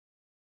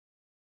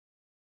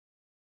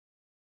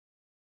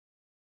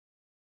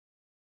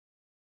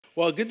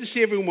Well, good to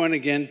see everyone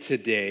again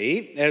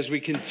today as we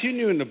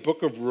continue in the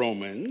book of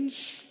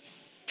Romans.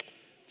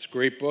 It's a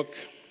great book,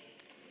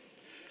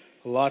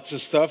 lots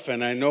of stuff,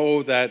 and I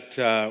know that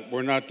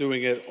we're not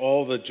doing it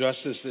all the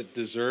justice it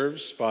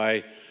deserves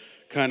by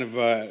kind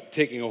of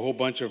taking a whole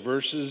bunch of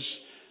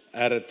verses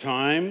at a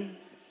time.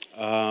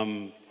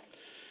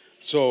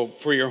 So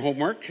for your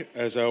homework,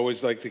 as I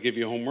always like to give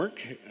you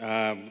homework,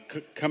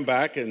 come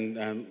back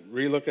and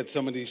relook at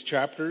some of these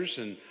chapters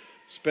and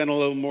spend a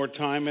little more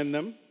time in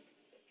them.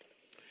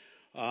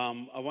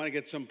 I want to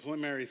get some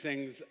preliminary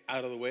things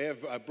out of the way.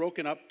 I've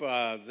broken up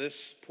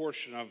this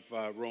portion of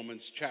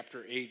Romans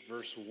chapter 8,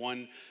 verse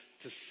 1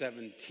 to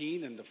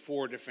 17 into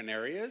 4 different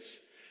areas.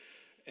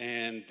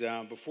 And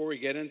before we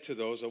get into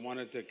those, I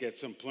wanted to get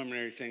some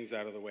preliminary things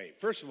out of the way.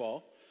 First of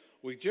all,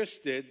 we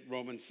just did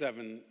Romans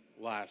 7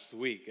 last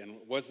week, and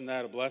wasn't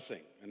that a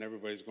blessing? And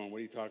everybody's going, what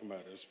are you talking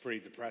about? It was pretty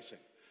depressing.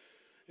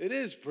 It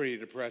is pretty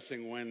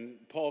depressing when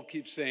Paul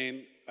keeps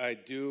saying, I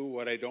do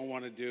what I don't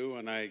want to do,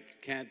 and I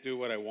can't do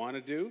what I want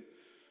to do.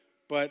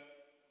 But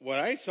what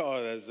I saw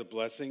it as a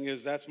blessing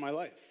is that's my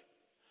life.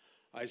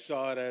 I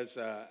saw it as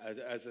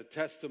a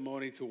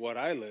testimony to what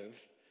I live.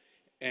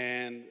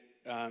 And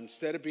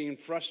instead of being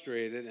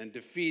frustrated and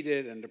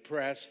defeated and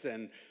depressed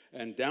and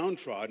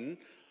downtrodden,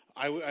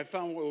 I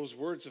found those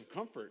words of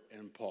comfort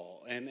in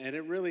Paul. And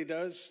it really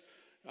does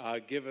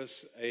give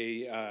us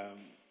a...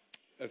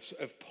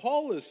 If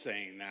Paul is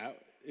saying that,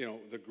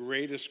 the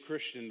greatest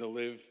Christian to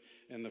live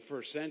in the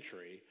first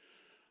century,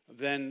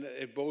 then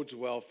it bodes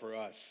well for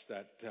us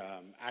that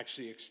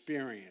actually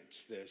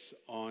experience this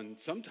on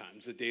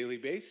sometimes a daily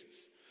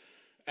basis.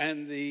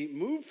 And the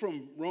move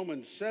from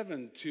Romans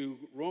 7 to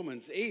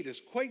Romans 8 is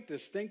quite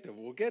distinctive.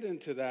 We'll get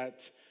into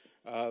that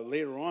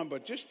later on,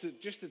 but just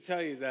to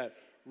tell you that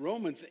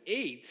Romans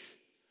 8,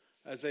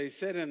 as I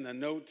said in the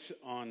notes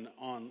on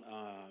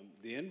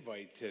the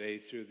invite today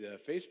through the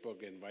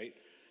Facebook invite,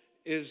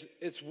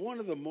 it's one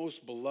of the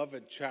most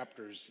beloved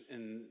chapters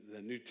in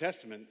the New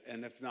Testament,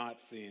 and if not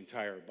the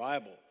entire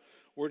Bible.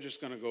 We're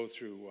just going to go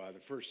through the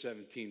first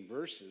 17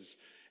 verses.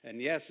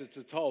 And yes, it's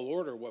a tall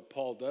order what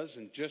Paul does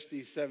in just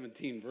these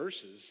 17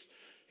 verses.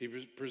 He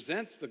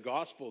presents the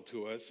gospel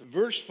to us.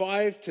 Verse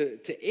 5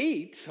 to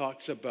 8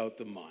 talks about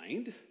the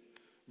mind.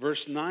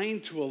 Verse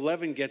 9 to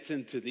 11 gets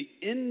into the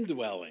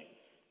indwelling.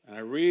 And I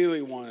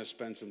really want to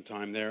spend some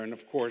time there. And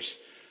of course,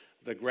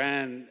 the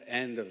grand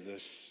end of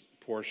this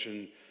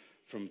portion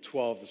from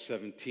 12 to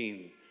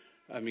 17,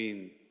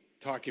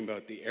 talking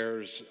about the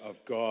heirs of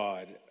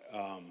God,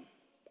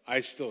 I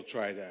still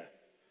try to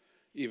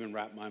even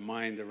wrap my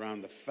mind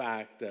around the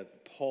fact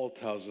that Paul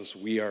tells us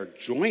we are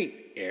joint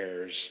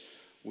heirs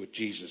with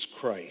Jesus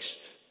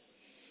Christ.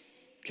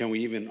 Can we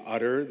even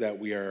utter that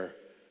we are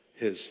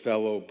his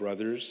fellow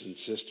brothers and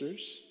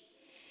sisters?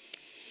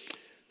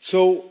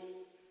 So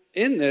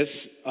in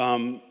this,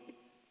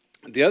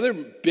 the other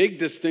big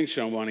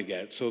distinction I want to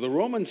get, so the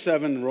Romans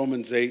 7 and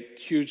Romans 8,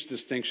 huge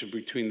distinction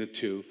between the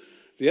two.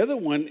 The other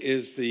one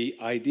is the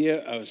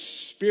idea of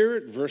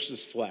spirit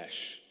versus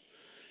flesh.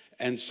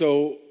 And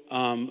so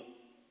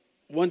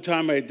one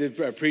time I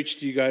preached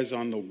to you guys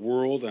on the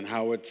world and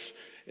how it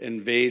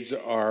invades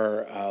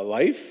our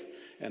life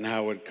and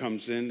how it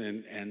comes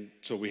in. And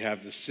so we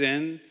have the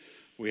sin,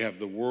 we have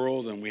the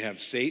world, and we have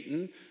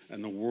Satan.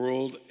 And the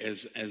world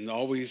is, and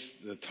always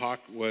the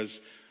talk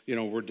was,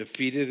 we're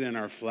defeated in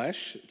our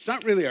flesh. It's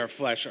not really our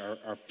flesh,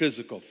 our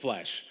physical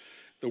flesh.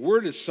 The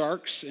word is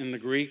sarx in the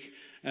Greek,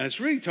 and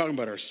it's really talking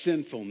about our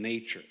sinful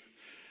nature.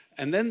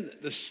 And then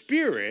the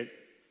spirit,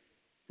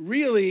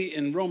 really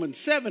in Romans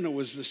 7, it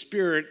was the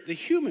spirit, the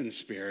human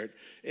spirit.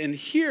 And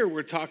here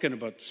we're talking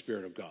about the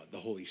Spirit of God, the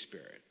Holy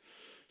Spirit.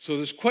 So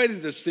there's quite a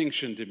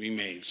distinction to be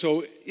made.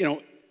 So,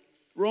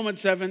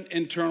 Romans 7,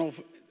 internal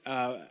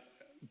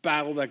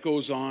battle that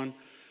goes on.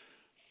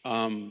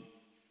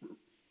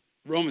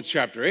 Romans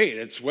chapter 8,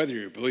 it's whether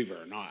you're a believer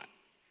or not.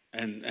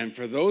 And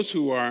for those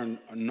who are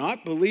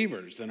not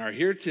believers and are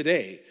here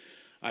today,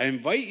 I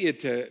invite you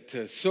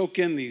to soak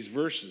in these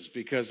verses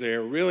because they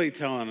are really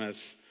telling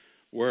us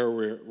where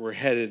we're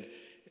headed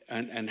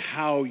and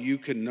how you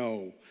can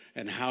know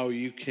and how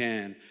you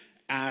can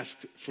ask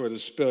for the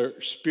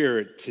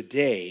Spirit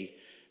today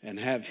and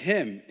have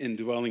him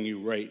indwelling you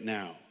right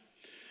now.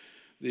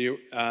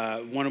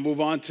 I want to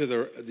move on to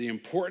the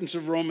importance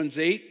of Romans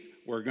 8.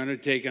 We're going to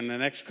take in the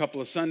next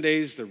couple of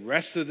Sundays the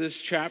rest of this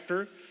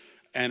chapter,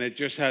 and it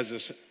just has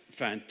this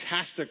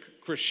fantastic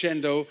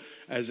crescendo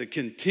as it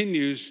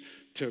continues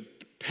to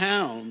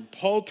pound.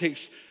 Paul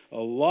takes a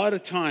lot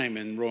of time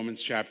in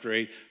Romans chapter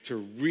 8 to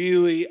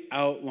really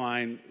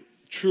outline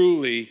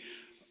truly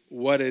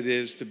what it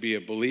is to be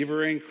a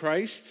believer in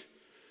Christ.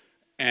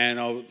 And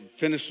I'll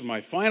finish with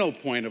my final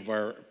point of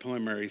our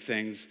preliminary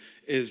things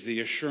is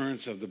the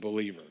assurance of the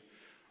believer.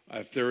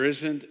 If there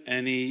isn't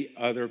any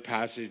other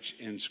passage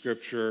in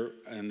Scripture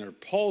under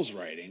Paul's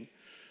writing,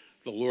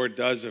 the Lord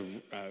does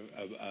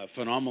a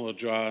phenomenal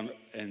job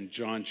in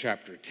John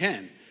chapter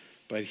 10.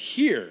 But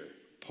here,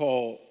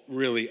 Paul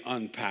really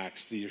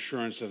unpacks the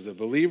assurance of the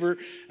believer,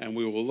 and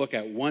we will look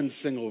at one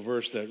single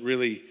verse that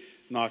really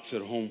knocks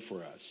it home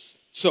for us.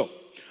 So,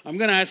 I'm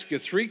going to ask you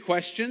 3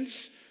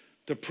 questions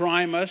to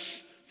prime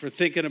us for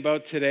thinking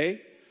about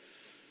today.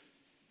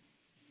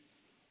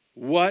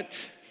 What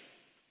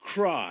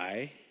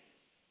cry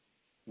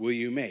will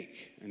you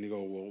make? And you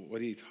go, well,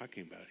 what are you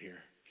talking about here?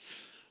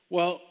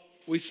 Well,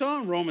 we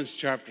saw in Romans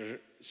chapter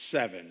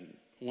 7,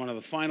 one of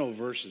the final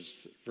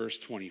verses, verse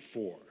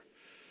 24.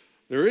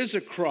 There is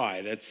a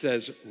cry that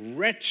says,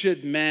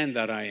 "Wretched man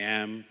that I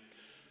am,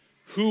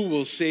 who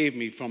will save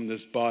me from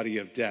this body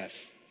of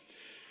death?"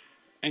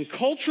 And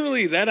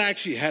culturally, that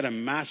actually had a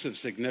massive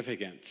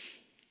significance.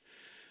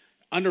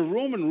 Under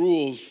Roman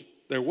rules,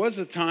 there was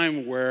a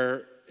time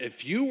where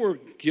if you were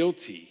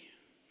guilty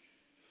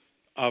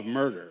of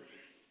murder,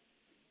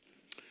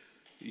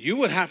 you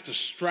would have to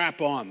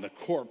strap on the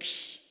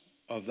corpse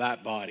of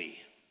that body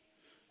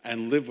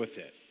and live with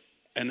it.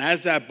 And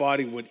as that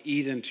body would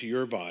eat into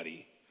your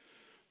body,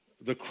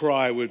 the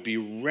cry would be,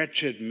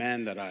 "Wretched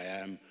man that I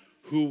am,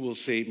 who will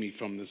save me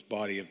from this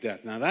body of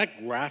death?" Now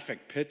that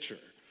graphic picture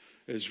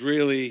is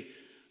really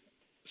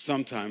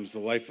sometimes the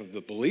life of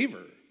the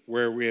believer,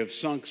 where we have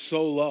sunk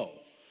so low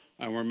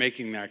and we're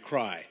making that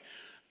cry.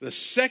 The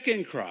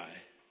second cry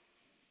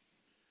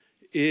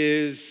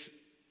is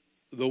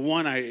the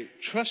one I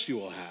trust you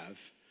will have,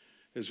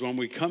 is when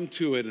we come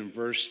to it in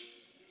verse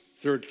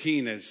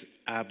 13 as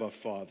Abba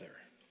Father,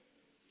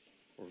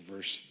 or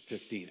verse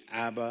 15,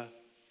 Abba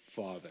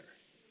Father.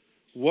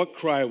 What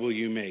cry will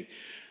you make?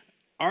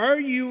 Are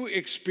you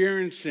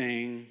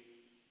experiencing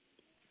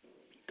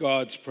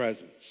God's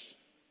presence?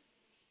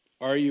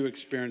 Are you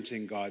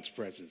experiencing God's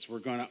presence? We're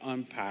going to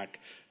unpack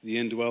the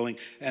indwelling.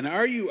 And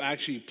are you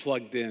actually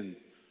plugged in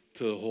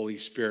to the Holy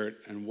Spirit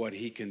and what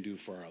he can do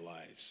for our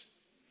lives?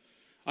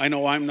 I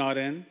know I'm not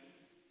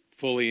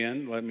fully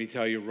in, let me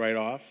tell you right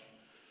off.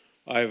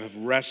 I have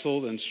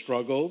wrestled and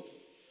struggled.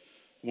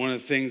 One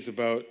of the things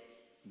about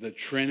the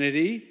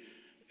Trinity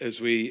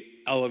is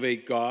we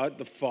elevate God,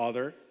 the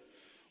Father.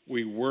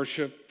 We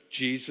worship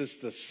Jesus,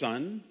 the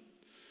Son.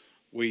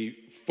 We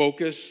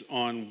focus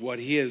on what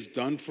he has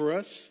done for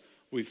us.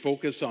 We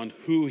focus on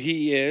who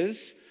he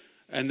is.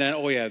 And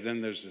then,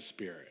 then there's the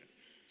Spirit.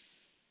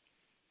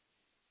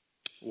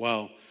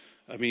 Well,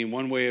 I mean,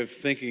 one way of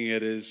thinking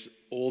it is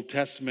Old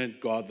Testament,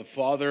 God the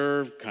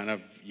Father, kind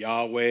of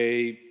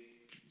Yahweh,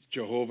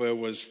 Jehovah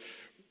was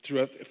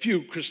through a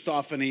few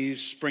Christophanies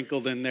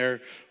sprinkled in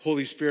there,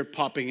 Holy Spirit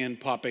popping in,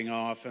 popping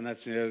off, and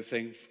that's the other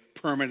thing,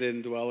 permanent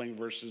indwelling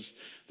versus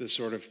this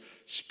sort of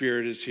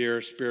Spirit is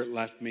here, Spirit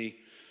left me.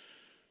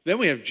 Then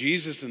we have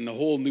Jesus in the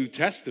whole New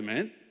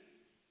Testament,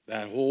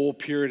 that whole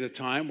period of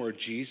time where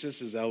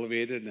Jesus is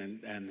elevated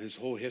and his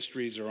whole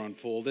histories are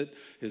unfolded,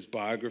 his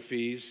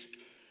biographies.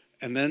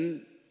 And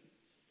then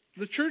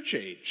the church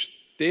age,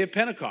 day of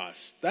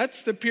Pentecost.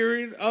 That's the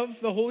period of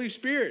the Holy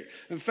Spirit.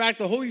 In fact,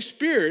 the Holy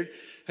Spirit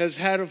has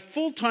had a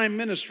full-time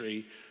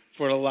ministry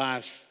for the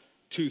last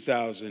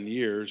 2,000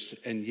 years,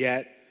 and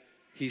yet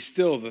he's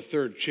still the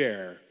third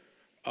chair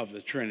of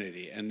the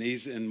Trinity. And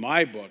he's, in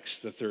my books,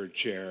 the third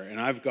chair, and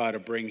I've got to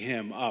bring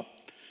him up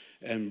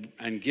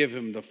and give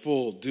him the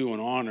full due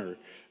and honor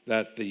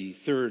that the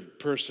third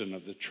person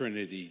of the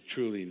Trinity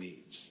truly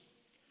needs.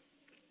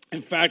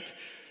 In fact,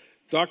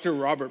 Dr.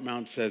 Robert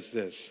Mount says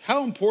this: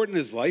 how important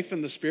is life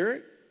in the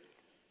Spirit?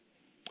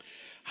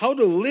 How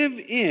to live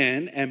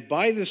in and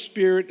by the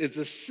Spirit is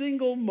the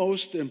single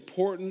most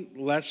important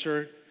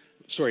lesson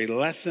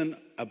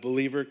a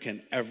believer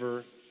can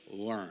ever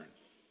learn.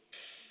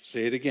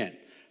 Say it again.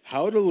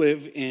 How to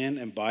live in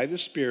and by the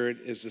Spirit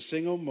is the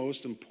single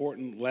most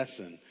important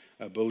lesson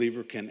a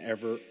believer can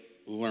ever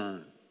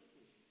learn.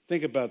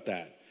 Think about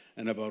that.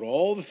 And about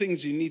all the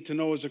things you need to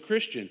know as a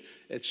Christian.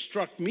 It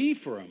struck me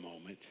for a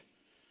moment.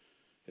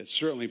 It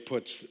certainly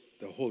puts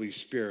the Holy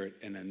Spirit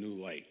in a new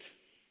light.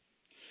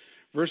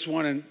 Verse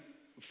 1 and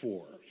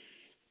 4.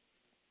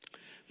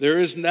 There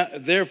is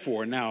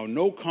therefore now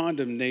no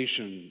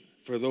condemnation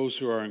for those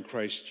who are in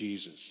Christ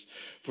Jesus.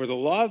 For the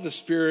law of the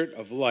Spirit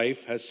of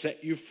life has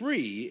set you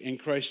free in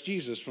Christ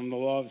Jesus from the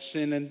law of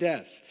sin and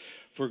death.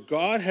 For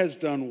God has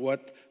done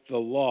what the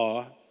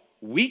law,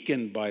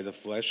 weakened by the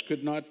flesh,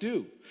 could not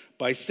do.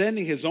 By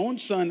sending his own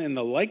Son in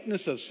the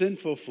likeness of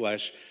sinful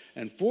flesh,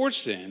 and for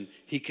sin,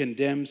 he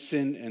condemned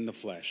sin in the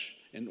flesh,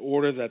 in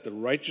order that the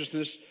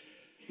righteousness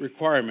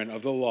requirement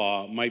of the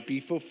law might be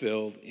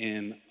fulfilled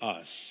in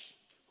us,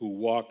 who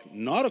walk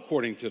not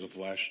according to the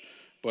flesh,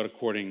 but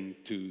according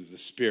to the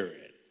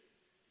Spirit.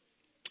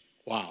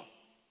 Wow.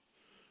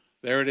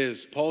 There it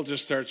is. Paul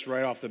just starts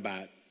right off the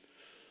bat.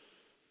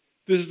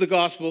 This is the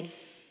gospel.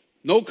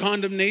 No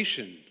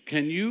condemnation.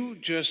 Can you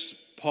just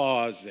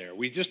pause there?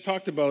 We just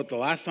talked about the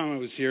last time I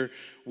was here,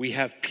 we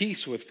have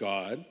peace with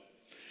God.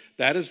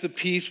 That is the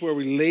peace where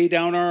we lay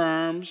down our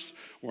arms.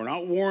 We're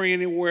not warring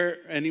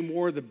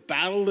anymore. The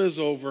battle is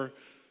over.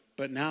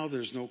 But now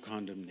there's no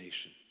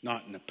condemnation.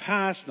 Not in the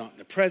past, not in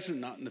the present,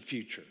 not in the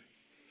future.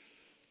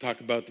 Talk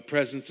about the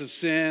presence of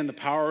sin, the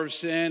power of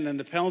sin, and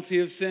the penalty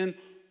of sin.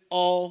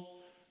 All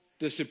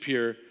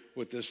disappear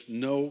with this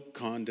no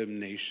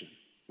condemnation.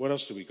 What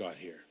else do we got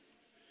here?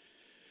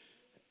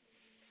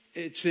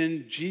 It's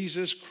in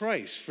Jesus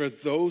Christ, for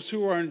those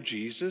who are in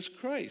Jesus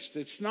Christ.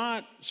 It's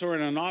not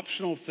sort of an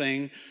optional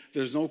thing.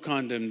 There's no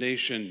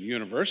condemnation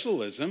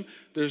universalism.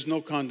 There's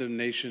no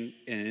condemnation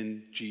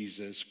in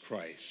Jesus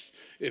Christ.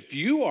 If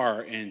you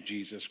are in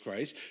Jesus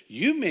Christ,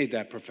 you made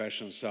that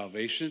profession of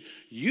salvation.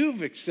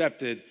 You've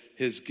accepted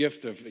his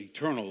gift of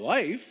eternal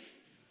life.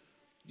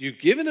 You've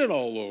given it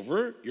all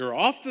over. You're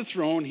off the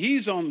throne.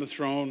 He's on the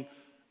throne.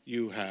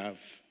 You have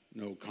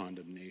no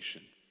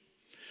condemnation.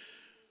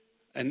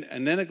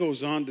 And then it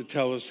goes on to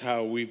tell us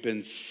how we've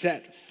been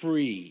set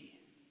free.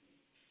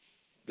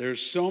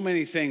 There's so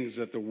many things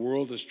that the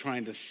world is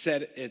trying to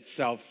set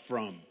itself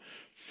from.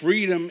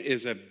 Freedom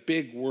is a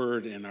big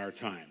word in our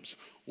times.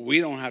 We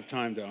don't have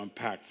time to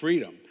unpack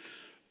freedom.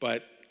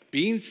 But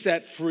being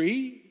set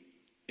free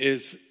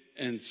is,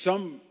 in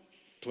some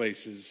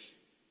places,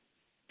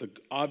 the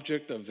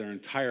object of their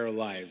entire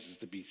lives is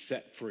to be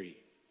set free.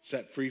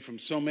 Set free from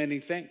so many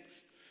things.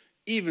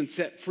 Even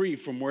set free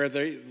from where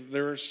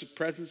their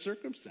present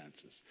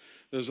circumstances.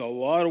 There's a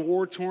lot of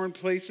war-torn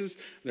places.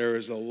 There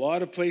is a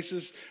lot of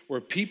places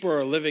where people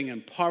are living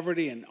in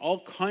poverty and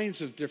all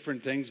kinds of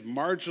different things,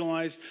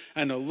 marginalized,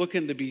 and are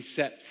looking to be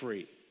set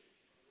free.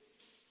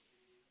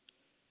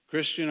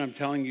 Christian, I'm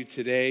telling you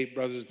today,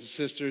 brothers and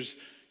sisters,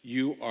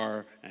 you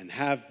are and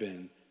have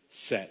been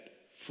set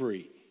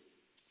free.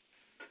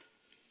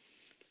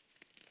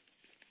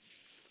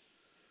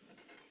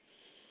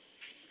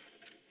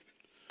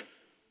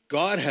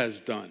 God has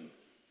done.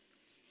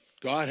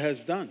 God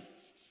has done.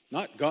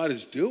 Not God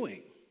is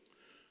doing.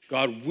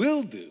 God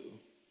will do.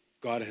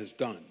 God has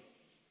done.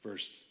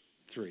 Verse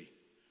 3.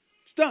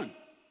 It's done.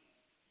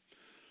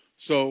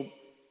 So,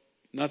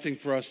 nothing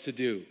for us to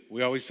do.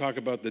 We always talk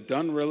about the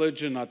done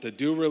religion, not the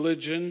do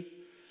religion.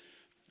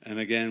 And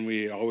again,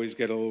 we always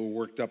get a little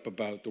worked up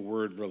about the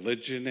word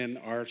religion in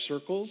our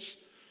circles.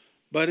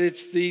 But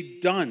it's the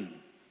done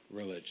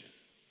religion.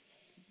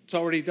 It's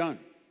already done.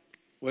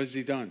 What has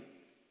he done?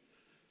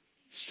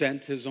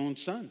 Sent his own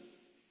son.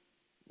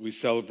 We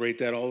celebrate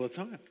that all the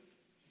time.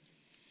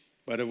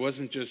 But it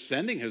wasn't just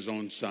sending his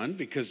own son,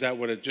 because that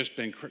would have just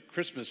been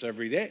Christmas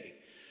every day.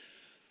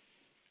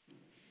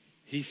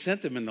 He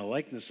sent him in the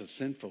likeness of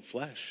sinful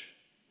flesh.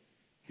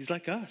 He's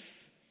like us.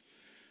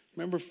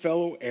 Remember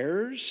fellow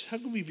heirs? How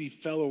can we be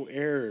fellow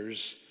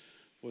heirs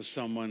with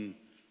someone?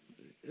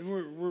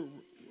 Not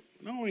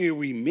only are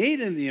we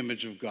made in the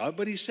image of God,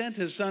 but he sent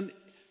his son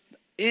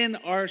in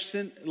our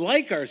sin,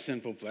 like our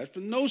sinful flesh,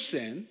 but no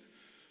sin.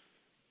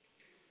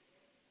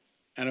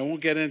 And I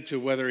won't get into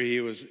whether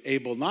he was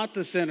able not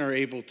to sin or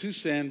able to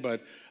sin,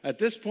 but at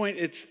this point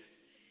it's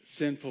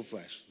sinful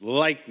flesh,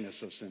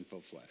 likeness of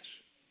sinful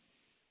flesh.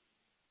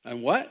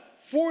 And what?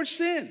 For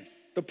sin.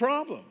 The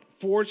problem.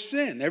 For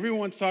sin.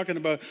 Everyone's talking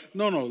about,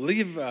 no,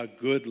 live a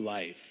good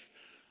life.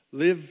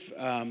 Live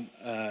an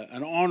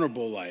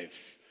honorable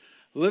life.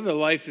 Live a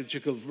life that you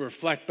could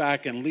reflect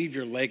back and leave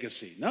your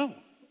legacy. No.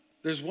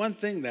 There's one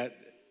thing that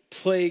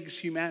plagues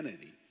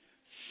humanity.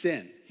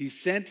 Sin. He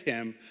sent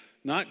him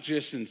not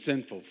just in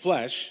sinful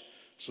flesh,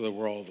 so that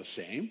we're all the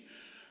same,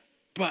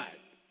 but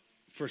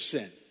for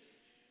sin.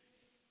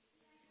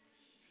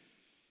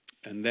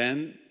 And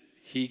then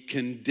he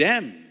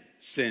condemned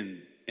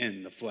sin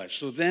in the flesh.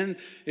 So then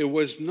it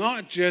was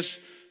not just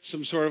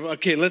some sort of,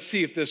 okay, let's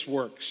see if this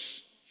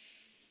works.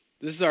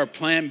 This is our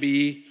plan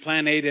B.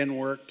 Plan A didn't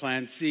work.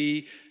 Plan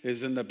C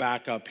is in the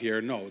backup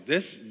here. No,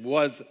 this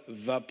was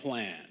the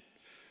plan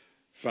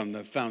from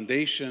the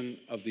foundation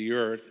of the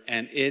earth,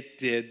 and it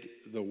did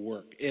the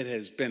work. It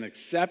has been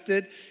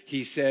accepted.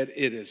 He said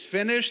it is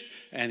finished,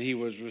 and he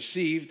was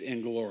received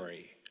in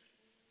glory.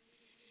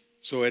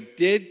 So it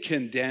did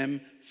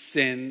condemn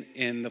sin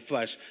in the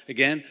flesh.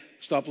 Again,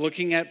 stop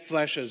looking at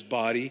flesh as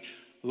body.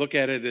 Look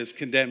at it as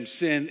condemn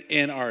sin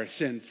in our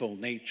sinful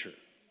nature.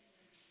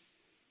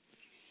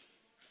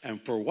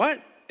 And for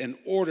what? In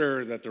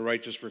order that the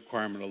righteous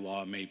requirement of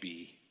law may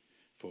be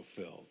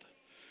fulfilled.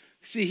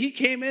 See, he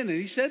came in and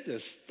he said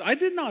this. I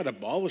did not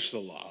abolish the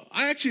law.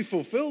 I actually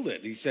fulfilled it,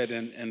 he said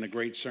in the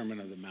great Sermon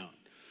on the Mount.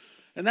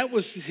 And that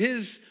was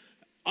his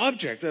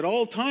object at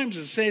all times.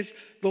 It says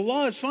the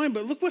law is fine,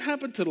 but look what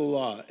happened to the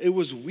law. It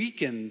was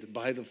weakened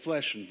by the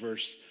flesh in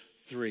verse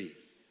 3.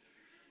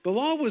 The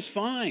law was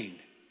fine,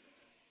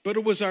 but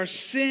it was our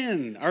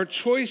sin, our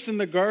choice in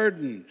the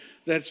garden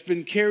that's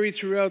been carried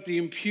throughout the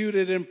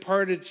imputed,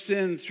 imparted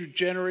sin through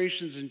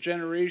generations and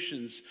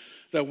generations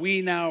that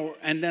we now,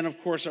 and then of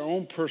course our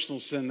own personal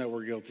sin that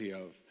we're guilty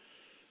of.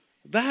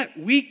 That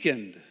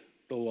weakened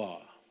the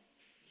law.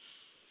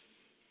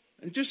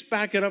 And just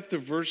back it up to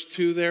verse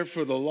 2 there,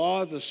 for the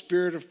law, the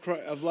spirit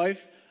of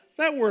life.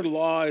 That word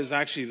law is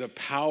actually the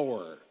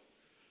power.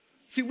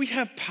 See, we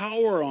have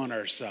power on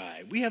our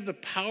side. We have the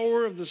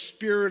power of the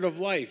spirit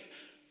of life.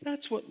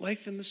 That's what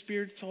life in the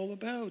spirit's all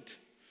about.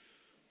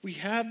 We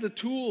have the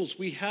tools,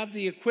 we have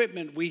the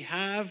equipment, we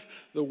have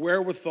the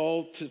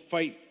wherewithal to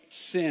fight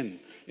sin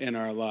in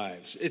our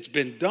lives. It's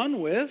been done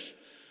with,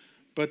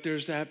 but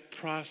there's that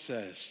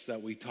process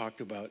that we talk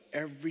about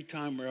every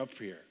time we're up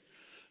here.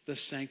 The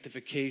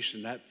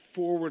sanctification, that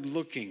forward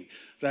looking,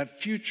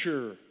 that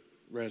future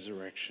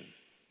resurrection.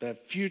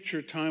 That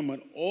future time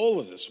when all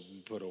of this will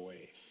be put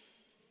away.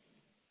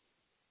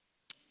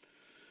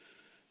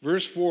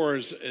 Verse 4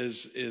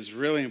 is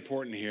really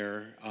important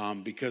here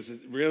because it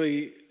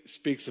really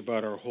speaks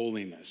about our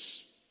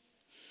holiness.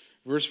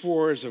 Verse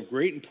 4 is of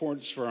great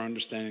importance for our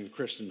understanding of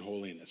Christian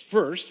holiness.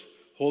 First,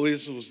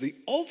 holiness was the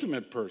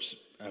ultimate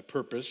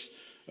purpose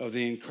of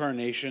the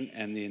incarnation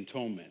and the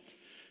atonement.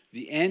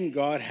 The end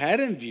God had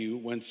in view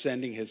when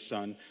sending his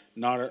Son,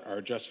 not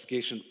our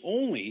justification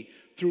only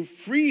through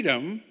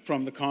freedom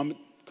from the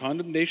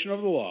condemnation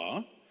of the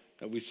law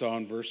that we saw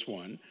in verse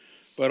 1,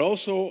 but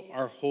also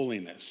our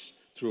holiness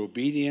through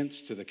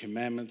obedience to the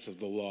commandments of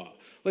the law.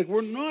 Like,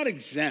 we're not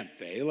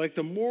exempt, Like,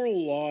 the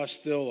moral law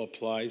still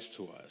applies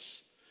to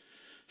us.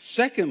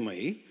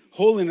 Secondly,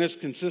 holiness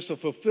consists of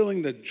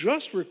fulfilling the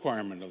just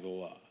requirement of the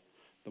law.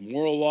 The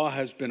moral law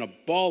has been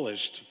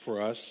abolished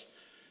for us,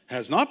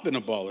 has not been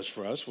abolished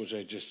for us, which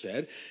I just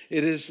said.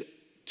 It is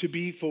to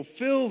be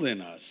fulfilled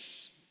in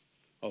us.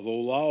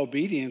 Although law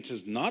obedience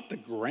is not the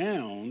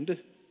ground,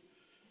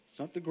 it's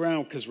not the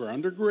ground because we're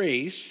under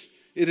grace,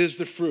 it is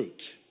the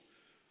fruit.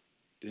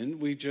 Didn't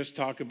we just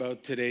talk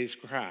about today's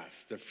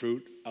craft, the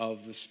fruit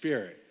of the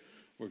Spirit?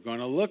 We're going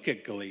to look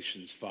at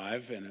Galatians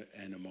 5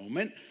 in a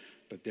moment,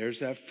 but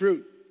there's that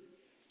fruit.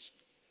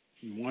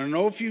 You want to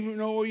know if you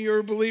know you're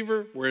a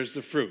believer? Where's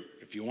the fruit?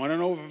 If you want to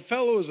know if a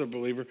fellow is a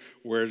believer,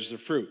 where's the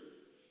fruit?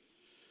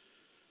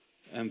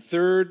 And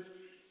third,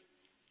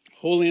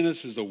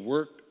 holiness is the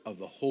work of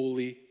the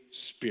Holy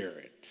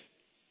Spirit.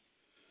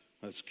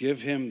 Let's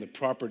give him the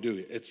proper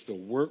due. It's the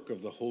work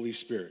of the Holy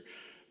Spirit.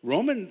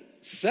 Romans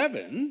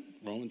 7,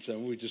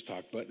 we just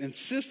talked about,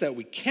 insists that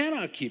we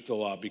cannot keep the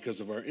law because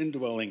of our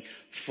indwelling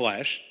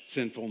flesh,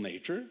 sinful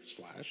nature,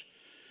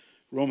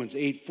 / Romans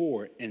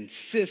 8:4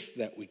 insists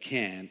that we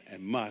can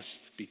and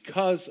must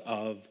because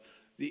of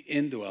the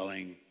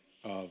indwelling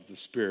of the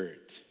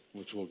Spirit,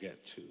 which we'll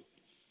get to.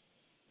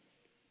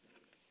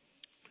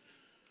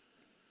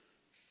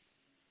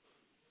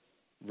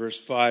 Verse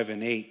 5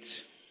 and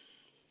 8.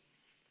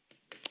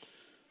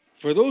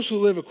 For those who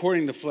live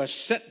according to the flesh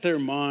set their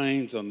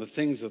minds on the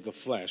things of the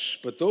flesh,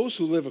 but those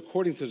who live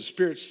according to the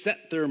Spirit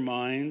set their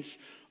minds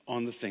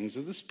on the things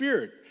of the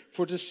Spirit.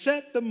 For to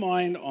set the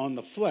mind on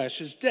the flesh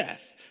is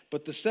death,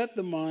 but to set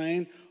the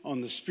mind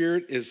on the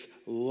Spirit is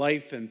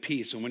life and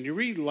peace. And when you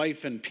read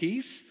life and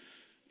peace,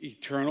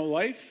 eternal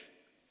life,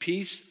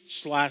 peace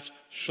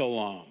 /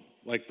 shalom,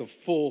 like the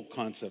full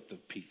concept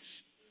of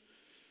peace.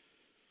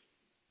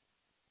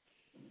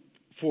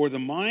 For the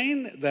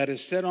mind that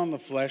is set on the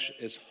flesh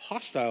is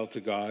hostile to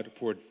God,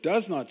 for it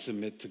does not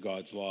submit to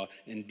God's law.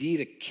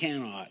 Indeed, it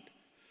cannot.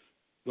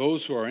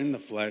 Those who are in the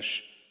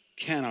flesh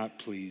cannot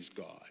please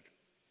God.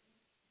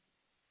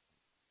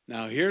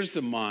 Now, here's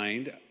the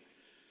mind.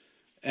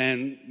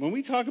 And when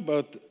we talk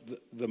about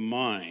the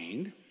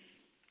mind,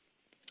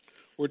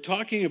 we're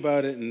talking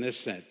about it in this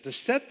sense. To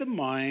set the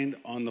mind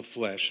on the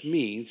flesh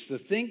means to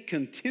think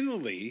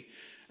continually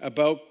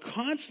about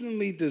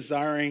constantly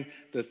desiring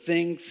the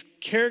things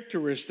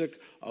characteristic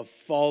of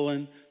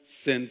fallen,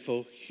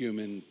 sinful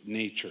human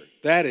nature.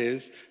 That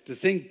is, to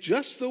think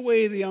just the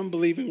way the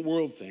unbelieving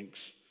world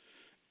thinks,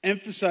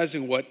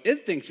 emphasizing what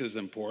it thinks is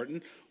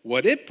important,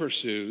 what it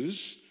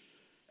pursues,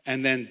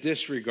 and then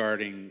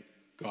disregarding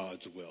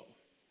God's will.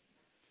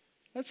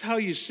 That's how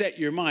you set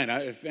your mind.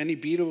 If any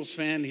Beatles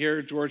fan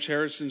here, George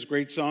Harrison's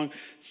great song,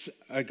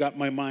 I Got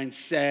My Mind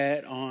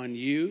Set on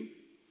You.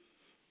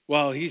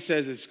 Well, he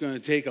says it's going to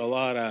take a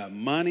lot of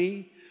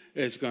money,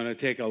 it's going to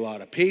take a lot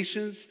of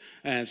patience,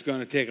 and it's going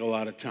to take a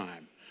lot of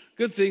time.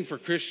 Good thing for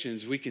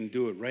Christians, we can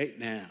do it right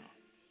now.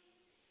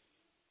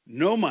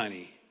 No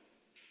money,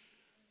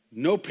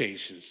 no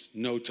patience,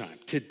 no time.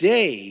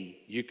 Today,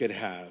 you could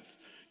have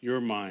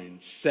your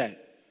mind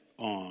set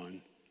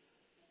on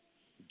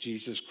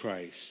Jesus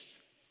Christ,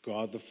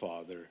 God the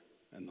Father,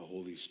 and the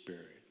Holy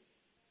Spirit.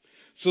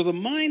 So the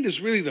mind is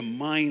really the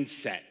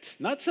mindset,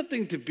 not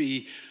something to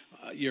be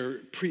you're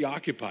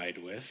preoccupied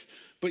with,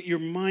 but your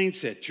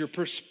mindset, your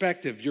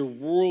perspective, your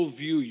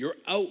worldview, your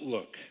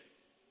outlook.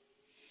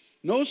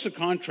 Notice the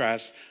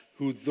contrast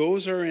who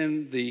those are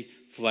in the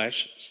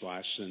flesh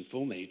 /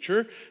 sinful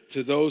nature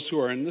to those who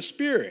are in the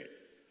Spirit.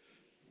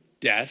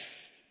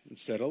 Death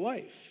instead of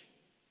life.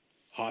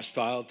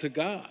 Hostile to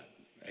God.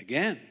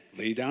 Again,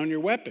 lay down your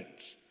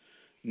weapons.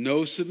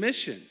 No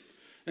submission.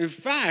 In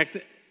fact,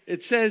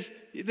 it says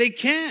they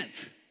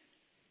can't.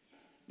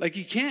 Like,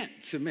 you can't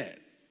submit.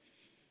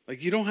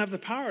 Like, you don't have the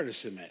power to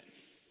submit.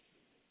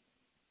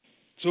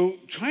 So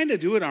trying to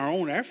do it our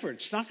own effort,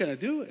 it's not going to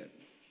do it.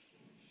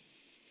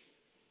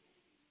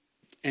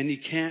 And you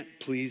can't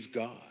please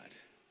God.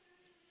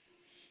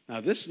 Now,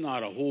 this is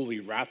not a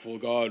holy, wrathful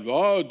God.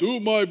 Oh, do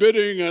my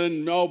bidding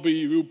and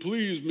you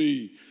please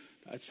me.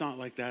 It's not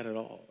like that at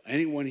all.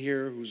 Anyone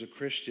here who's a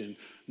Christian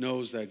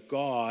knows that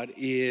God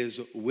is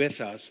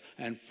with us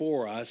and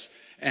for us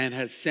and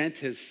has sent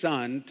his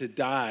Son to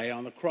die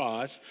on the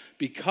cross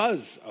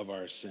because of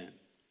our sin.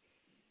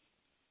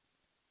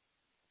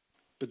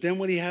 But then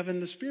what do you have in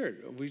the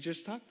Spirit? We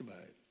just talked about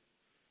it.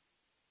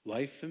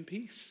 Life and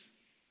peace.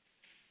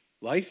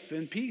 life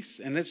and peace.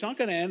 And it's not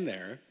going to end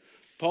there.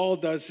 Paul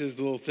does his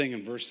little thing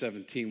in verse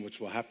 17, which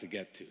we'll have to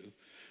get to,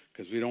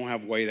 because we don't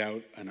have white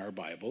out in our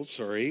Bibles.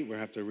 Sorry, we'll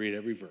have to read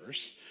every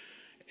verse.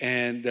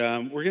 And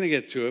we're going to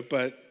get to it,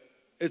 but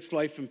it's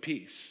life and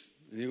peace.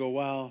 And you go,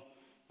 well,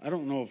 I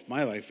don't know if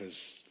my life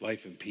is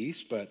life and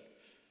peace, but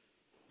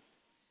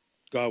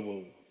God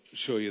will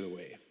show you the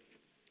way.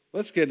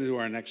 Let's get into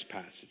our next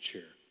passage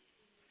here.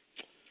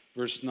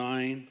 Verse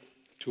 9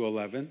 to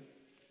 11.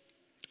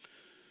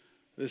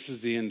 This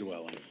is the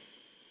indwelling.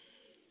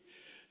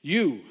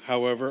 You,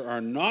 however,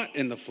 are not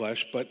in the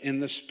flesh, but in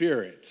the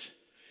Spirit.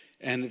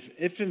 And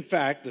if in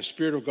fact the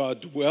Spirit of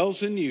God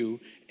dwells in you,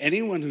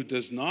 anyone who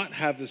does not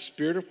have the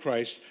Spirit of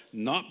Christ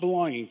not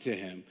belonging to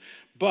him,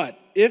 but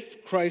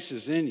if Christ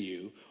is in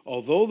you,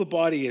 although the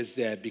body is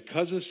dead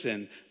because of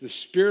sin, the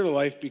Spirit of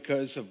life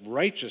because of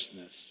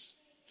righteousness.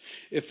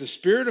 If the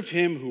Spirit of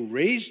him who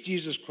raised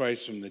Jesus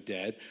Christ from the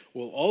dead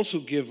will also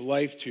give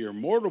life to your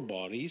mortal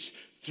bodies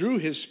through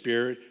his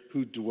Spirit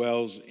who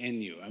dwells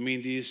in you. I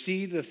mean, do you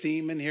see the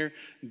theme in here?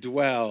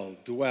 Dwell,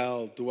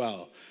 dwell,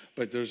 dwell.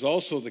 But there's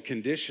also the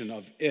condition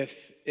of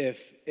if.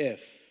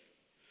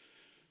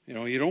 You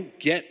know, you don't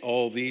get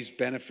all these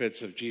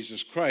benefits of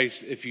Jesus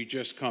Christ if you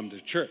just come to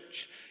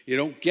church. You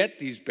don't get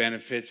these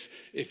benefits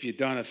if you've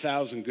done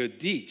 1,000 good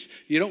deeds.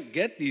 You don't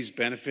get these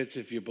benefits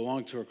if you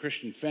belong to a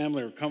Christian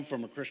family or come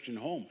from a Christian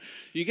home.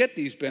 You get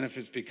these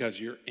benefits because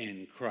you're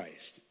in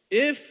Christ.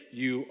 If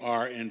you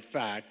are, in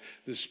fact,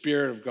 the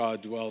Spirit of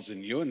God dwells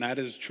in you, and that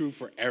is true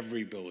for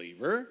every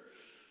believer,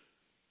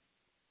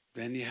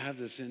 then you have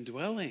this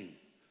indwelling.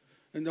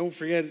 And don't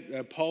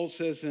forget, Paul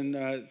says in,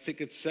 I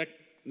think it's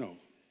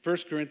 1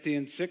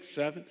 Corinthians 6,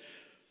 7,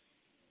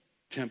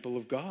 temple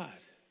of God.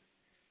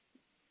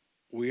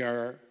 We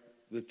are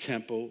the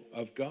temple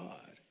of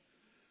God.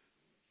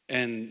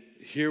 And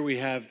here we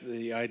have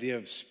the idea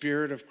of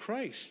Spirit of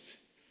Christ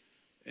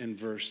in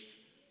verse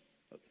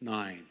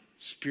 9.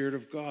 Spirit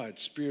of God,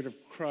 Spirit of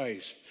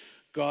Christ,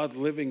 God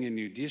living in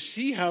you. Do you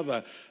see how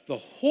the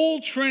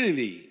whole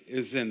Trinity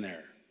is in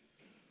there?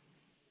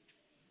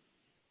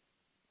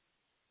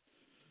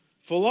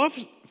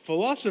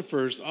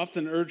 Philosophers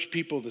often urge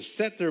people to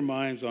set their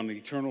minds on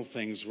eternal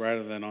things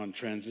rather than on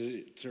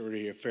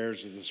transitory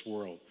affairs of this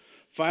world.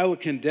 Philo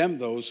condemned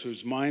those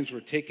whose minds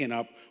were taken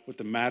up with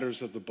the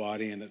matters of the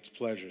body and its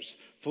pleasures.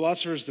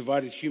 Philosophers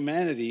divided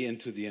humanity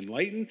into the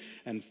enlightened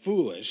and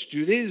foolish.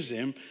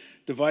 Judaism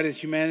divided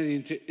humanity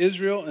into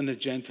Israel and the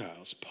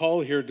Gentiles. Paul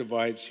here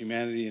divides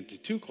humanity into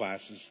two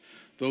classes,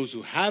 those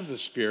who have the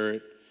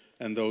Spirit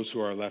and those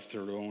who are left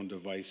to their own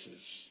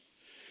devices.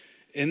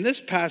 In this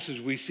passage,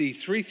 we see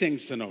three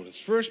things to notice.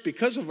 First,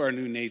 because of our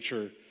new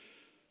nature,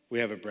 we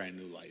have a brand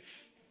new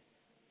life.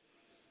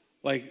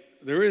 Like,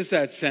 there is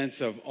that sense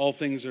of all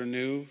things are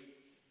new.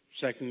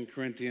 2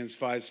 Corinthians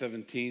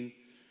 5:17,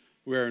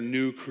 we're a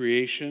new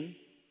creation.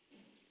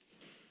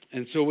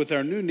 And so with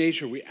our new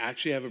nature, we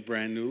actually have a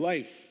brand new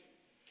life.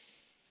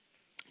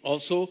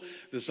 Also,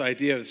 this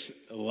idea of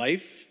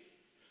life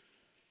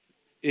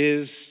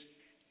is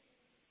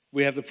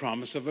we have the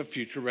promise of a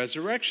future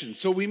resurrection.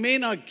 So we may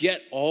not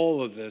get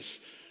all of this,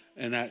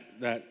 and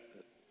that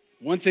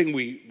one thing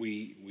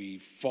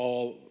we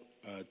fall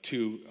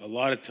to a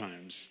lot of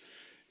times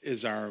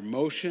is our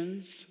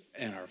emotions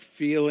and our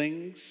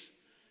feelings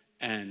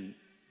and,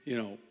 you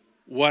know,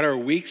 what our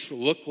weeks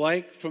look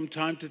like from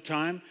time to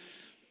time.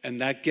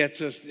 And that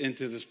gets us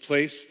into this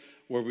place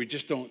where we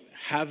just don't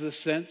have the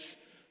sense.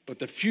 But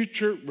the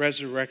future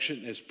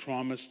resurrection is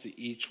promised to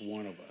each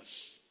one of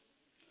us.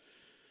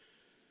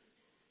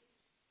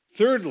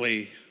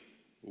 Thirdly,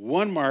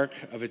 one mark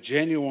of a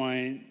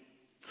genuine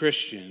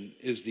Christian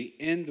is the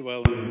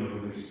indwelling of the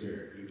Holy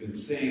Spirit. We've been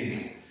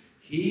saying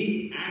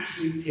he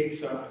actually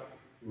takes up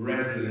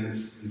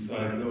residence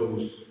inside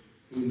those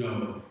who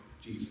know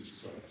Jesus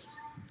Christ.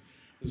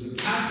 There's a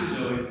passage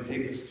I'd like to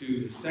take us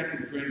to,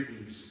 2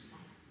 Corinthians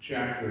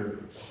chapter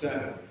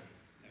 7.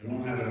 I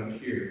don't have it up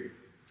here.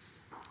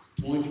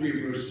 It's only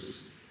 3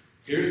 verses.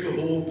 Here's the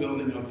whole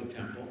building of the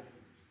temple.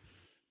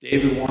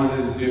 David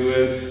wanted to do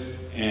it,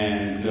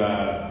 and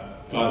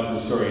God said,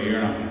 sorry,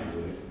 you're not going to do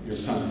it. Your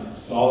son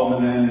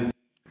Solomon then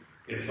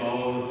gets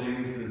all the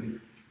things, and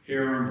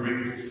Hiram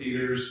brings the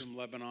cedars from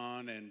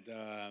Lebanon,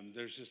 and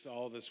there's just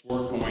all this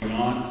work going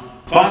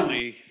on.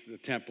 Finally, the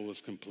temple is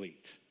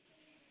complete.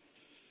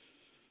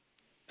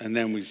 And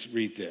then we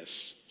read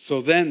this.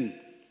 So then,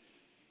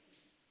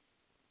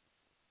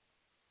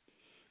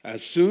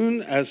 as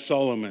soon as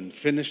Solomon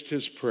finished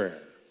his prayer,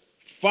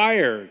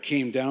 fire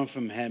came down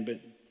from heaven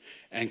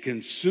and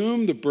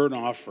consumed the burnt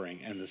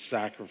offering and the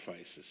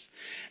sacrifices.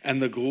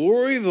 And the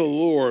glory of the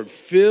Lord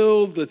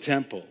filled the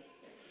temple.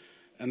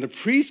 And the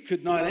priest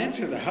could not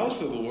enter the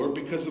house of the Lord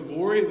because the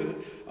glory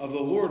of the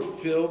Lord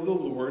filled the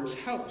Lord's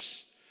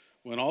house.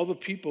 When all the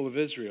people of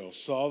Israel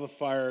saw the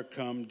fire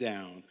come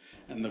down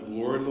and the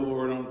glory of the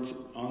Lord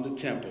on the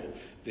temple,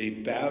 they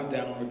bowed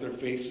down with their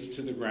faces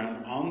to the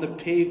ground on the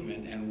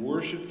pavement and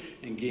worshipped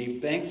and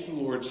gave thanks to the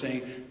Lord,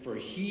 saying, for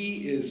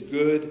he is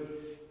good,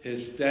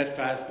 his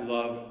steadfast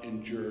love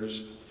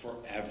endures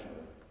forever.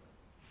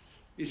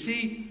 You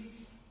see,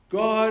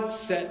 God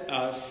set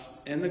us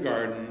in the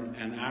garden,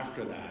 and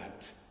after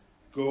that,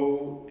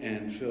 go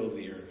and fill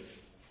the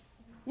earth.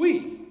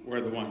 We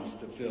were the ones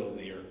to fill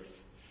the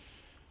earth.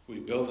 We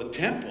build a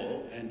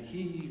temple, and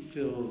he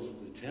fills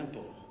the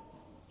temple.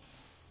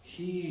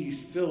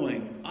 He's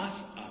filling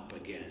us up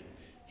again.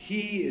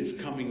 He is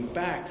coming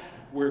back.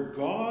 Where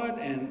God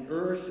and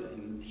earth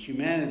and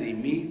humanity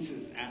meets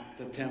is at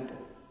the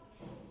temple.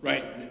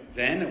 Right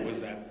then it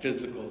was that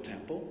physical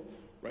temple.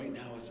 Right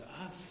now it's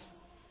us.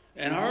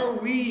 And are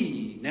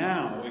we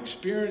now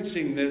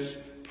experiencing this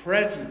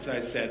presence, I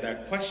said,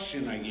 that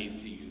question I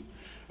gave to you?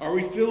 Are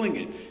we feeling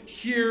it?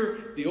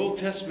 Here, the Old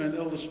Testament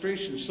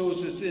illustration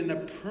shows us in a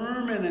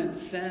permanent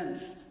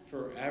sense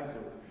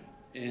forever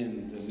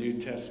in the New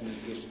Testament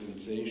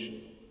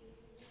dispensation.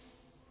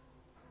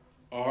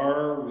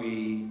 Are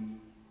we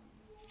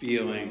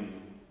feeling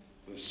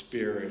the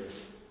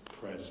Spirit's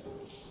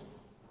presence?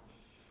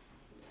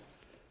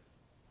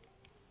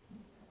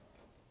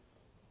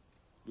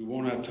 We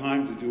won't have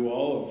time to do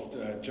all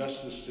of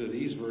justice to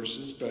these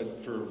verses,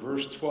 but for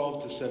verse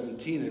 12 to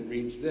 17 it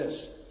reads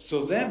this.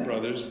 So then,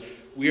 brothers,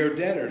 we are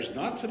debtors,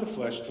 not to the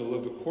flesh, to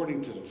live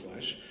according to the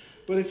flesh.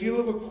 But if you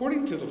live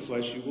according to the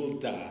flesh, you will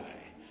die.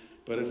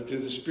 But if to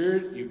the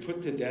Spirit you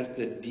put to death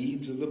the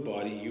deeds of the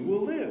body, you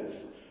will live.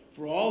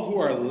 For all who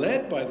are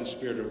led by the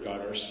Spirit of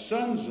God are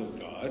sons of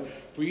God.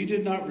 For you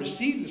did not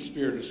receive the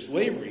spirit of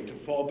slavery to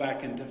fall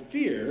back into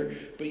fear,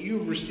 but you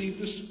have received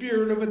the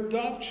spirit of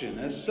adoption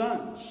as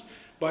sons,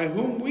 by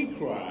whom we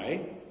cry,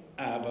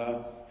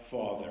 Abba,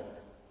 Father.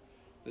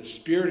 The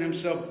Spirit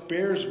himself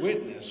bears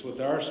witness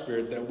with our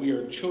spirit that we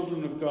are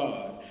children of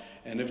God,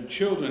 and if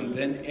children,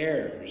 then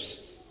heirs,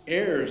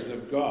 heirs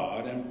of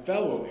God and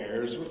fellow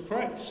heirs with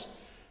Christ,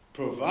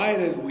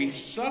 provided we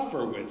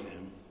suffer with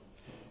him,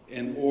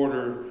 in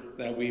order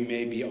that we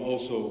may be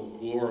also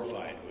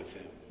glorified with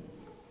him.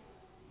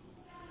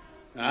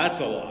 Now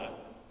that's a lot,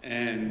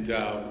 and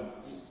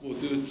we'll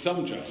do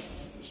some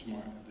justice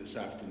this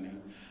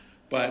afternoon.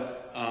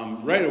 But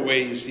right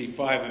away you see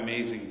 5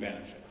 amazing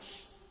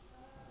benefits.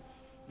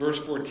 Verse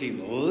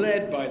 14,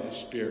 led by the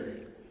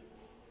Spirit.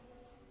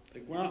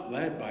 Like, we're not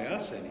led by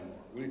us anymore.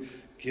 We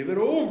give it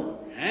over,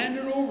 hand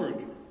it over.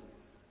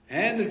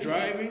 Hand the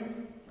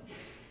driving,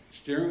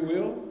 steering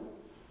wheel.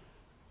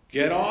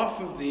 Get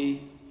off of the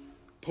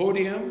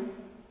podium.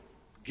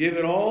 Give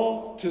it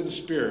all to the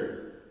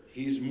Spirit.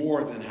 He's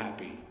more than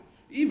happy.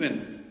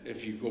 Even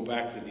if you go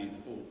back to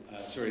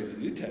the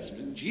New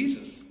Testament,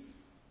 Jesus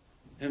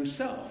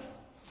himself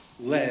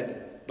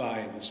led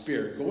by the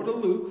Spirit. Go to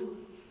Luke,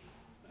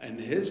 and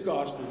his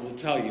gospel will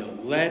tell you,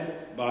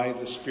 led by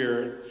the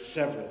Spirit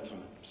several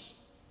times.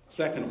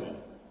 Second of all,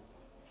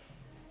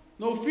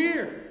 no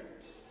fear.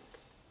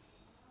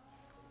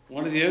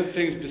 One of the other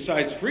things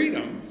besides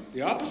freedom,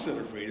 the opposite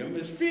of freedom,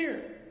 is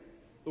fear.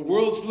 The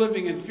world's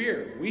living in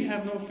fear. We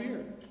have no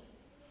fear.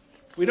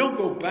 We don't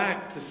go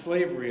back to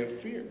slavery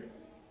of fear.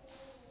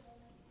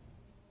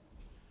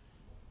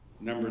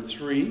 Number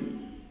 3,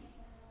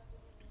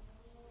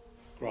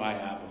 cry,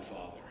 Abba,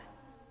 Father.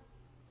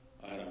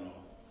 I don't know.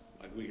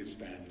 Like, we could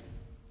spend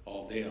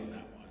all day on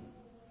that one.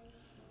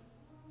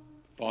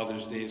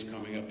 Father's Day is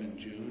coming up in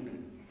June,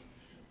 and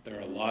there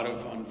are a lot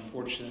of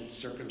unfortunate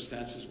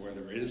circumstances where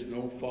there is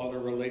no father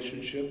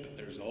relationship.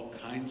 There's all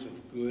kinds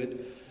of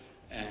good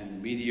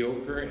and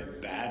mediocre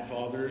and bad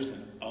fathers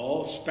and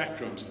all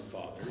spectrums of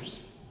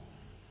fathers.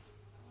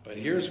 But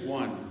here's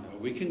one.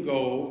 We can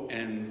go,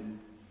 and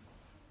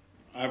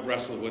I've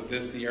wrestled with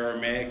this, the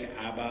Aramaic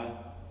Abba,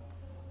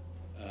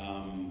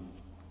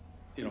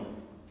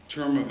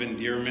 term of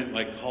endearment,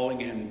 like calling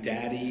him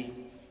daddy.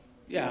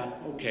 Yeah,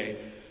 okay.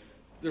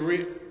 The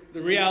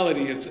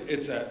reality,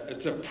 it's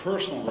a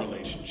personal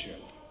relationship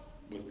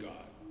with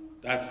God.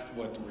 That's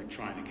what we're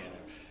trying to get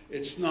at.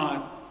 It's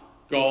not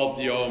God,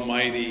 the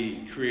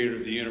Almighty, creator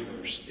of the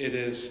universe. It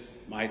is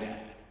my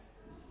dad.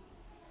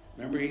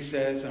 Remember, he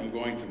says, I'm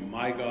going to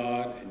my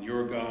God and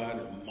your God,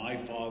 and my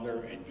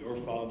Father and your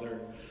Father.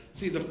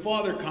 See, the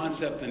father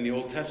concept in the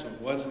Old Testament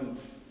it was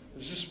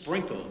just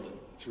sprinkled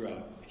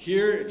throughout.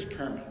 Here, it's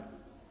permanent.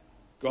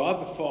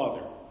 God the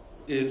Father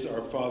is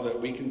our Father.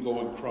 We can go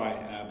and cry,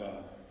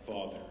 Abba,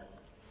 Father.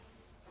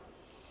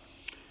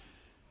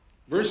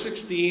 Verse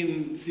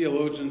 16,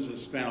 theologians have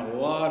spent a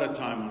lot of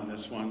time on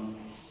this one.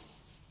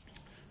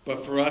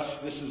 But for us,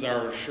 this is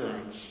our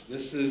assurance.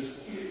 This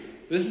is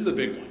the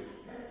big one.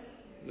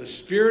 The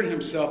Spirit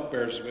himself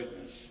bears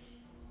witness.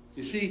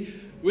 You see,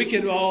 we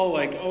could all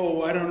like,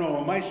 oh, I don't know,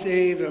 am I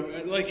saved?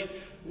 Like,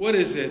 what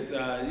is it? Do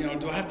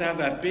I have to have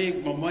that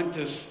big,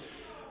 momentous,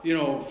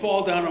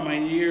 fall down on my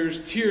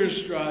ears,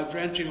 tears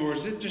drenching, or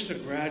is it just a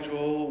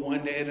gradual,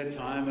 one day at a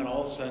time, and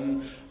all of a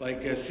sudden,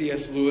 like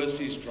C.S. Lewis,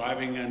 he's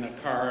driving in a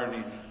car,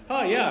 and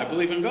oh yeah, I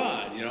believe in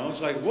God.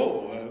 It's like,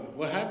 whoa,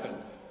 what happened?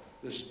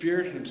 The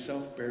Spirit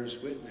himself bears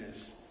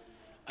witness.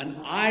 An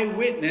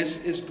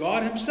eyewitness is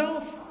God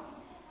himself.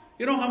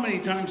 You know how many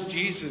times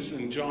Jesus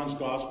in John's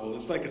Gospel,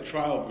 it's like a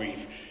trial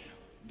brief.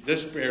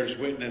 This bears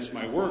witness,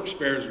 my works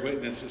bears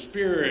witness, the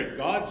Spirit,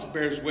 God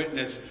bears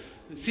witness.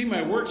 See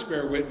my works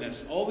bear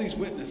witness. All these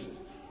witnesses.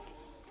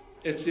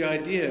 It's the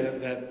idea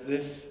that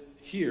this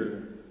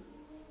here,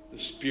 the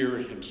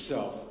Spirit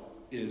himself,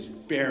 is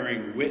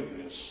bearing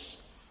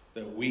witness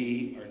that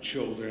we are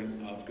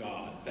children of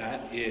God.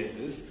 That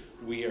is,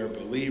 we are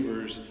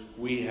believers.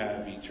 We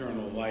have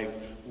eternal life.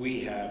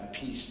 We have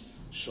peace,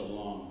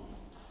 shalom.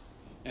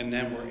 And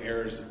then we're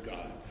heirs of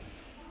God.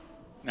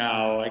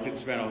 Now, I could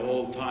spend a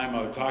whole time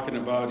out talking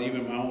about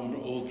even my own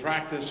old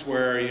practice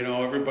where,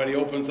 everybody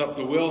opens up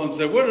the will and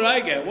says, what did I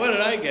get? What did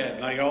I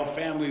get? Like all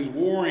families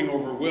warring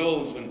over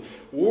wills and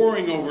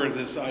warring over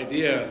this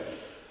idea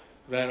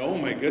that, oh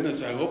my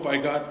goodness, I hope I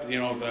got,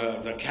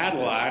 the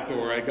Cadillac,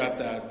 or I got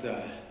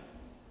that.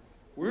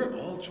 We're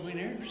all joint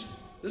heirs.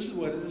 This is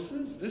what this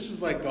is. This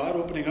is like God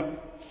opening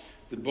up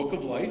the book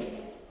of life,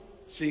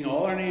 seeing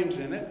all our names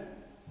in it.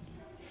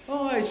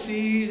 Oh, I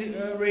see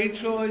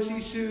Rachel, I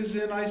see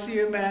Susan, I see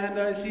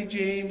Amanda, I see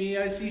Jamie,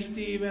 I see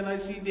Stephen, I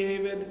see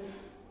David.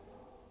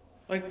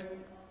 Like,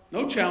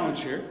 no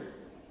challenge here.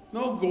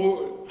 No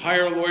go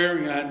hire a lawyer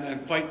and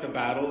fight the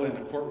battle in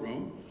a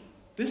courtroom.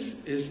 This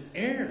is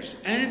heirs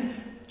and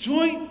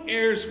joint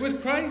heirs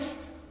with Christ.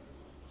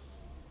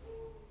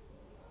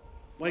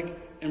 Like,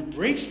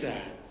 embrace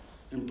that.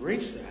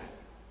 Embrace that.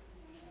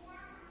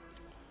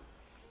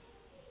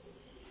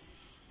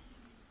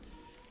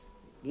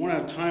 Won't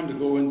have time to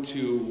go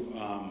into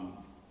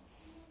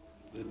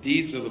the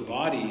deeds of the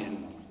body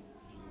in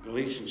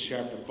Galatians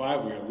chapter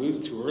 5, we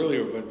alluded to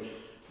earlier, but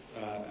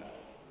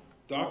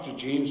Dr.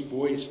 James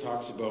Boyce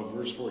talks about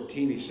verse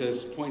 14.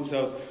 He points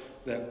out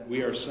that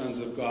we are sons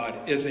of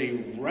God is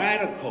a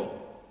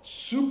radical,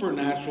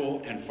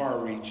 supernatural, and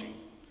far-reaching.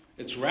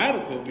 It's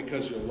radical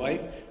because your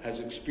life has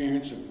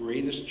experienced the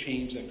greatest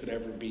change that could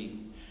ever be.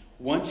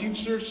 Once you've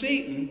served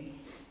Satan,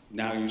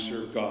 now you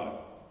serve God.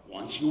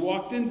 Once you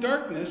walked in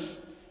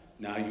darkness,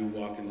 now you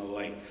walk in the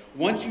light.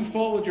 Once you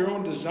followed your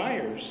own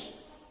desires,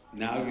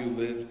 now you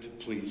live to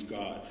please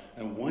God.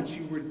 And once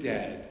you were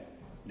dead,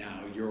 now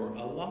you're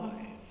alive.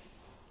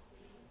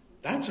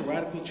 That's a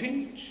radical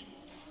change.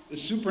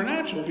 It's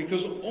supernatural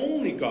because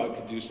only God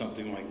could do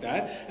something like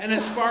that. And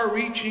it's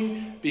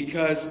far-reaching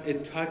because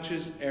it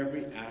touches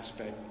every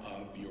aspect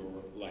of your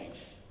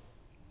life.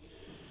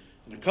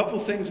 And a couple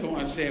things I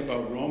want to say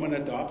about Roman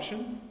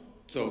adoption.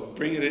 So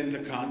bring it into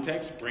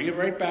context. Bring it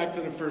right back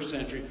to the first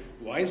century.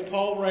 Why is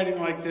Paul writing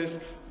like this?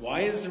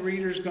 Why is the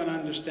readers going to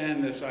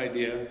understand this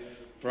idea?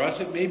 For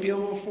us, it may be a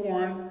little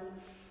foreign.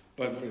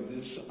 But for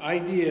this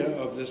idea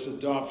of this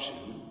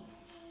adoption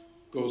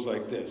goes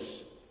like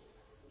this.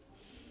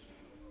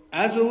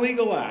 As a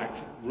legal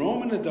act,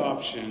 Roman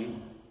adoption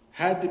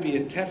had to be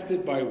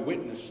attested by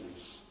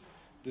witnesses.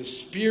 The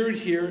Spirit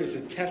here is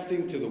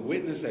attesting to the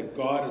witness that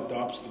God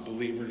adopts the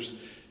believers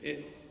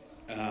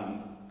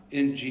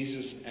in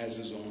Jesus as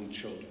his own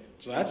children.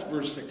 So that's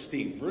verse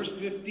 16. Verse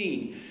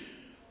 15,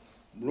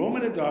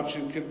 Roman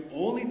adoption could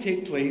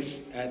take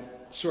place at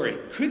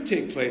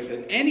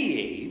any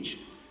age,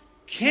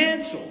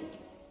 canceled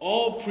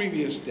all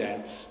previous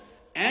debts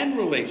and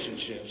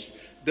relationships,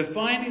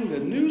 defining the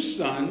new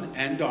son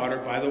and daughter.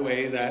 By the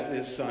way, that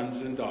is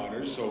sons and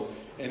daughters. So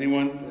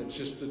anyone, it's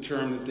just a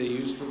term that they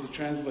use for the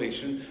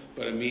translation,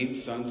 but it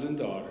means sons and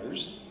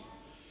daughters.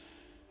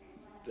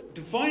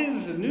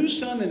 Defining the new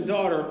son and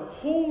daughter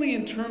wholly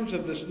in terms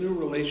of this new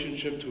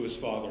relationship to his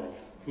father,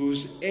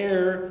 whose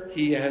heir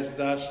he has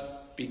thus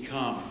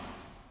become.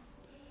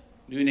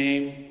 New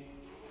name,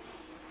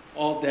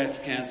 all debts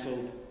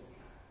canceled,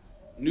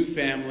 new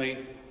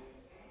family,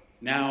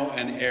 now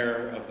an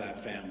heir of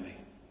that family.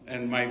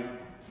 And back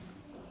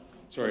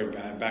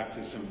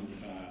to some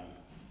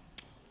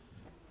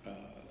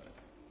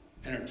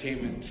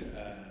entertainment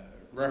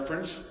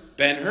reference.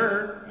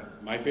 Ben-Hur,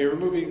 my favorite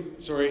movie,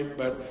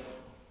 but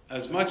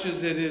as much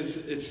as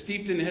it's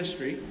steeped in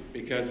history,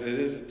 because it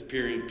is a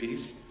period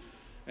piece,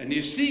 and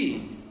you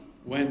see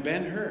when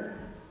Ben-Hur,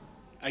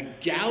 a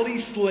galley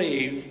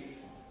slave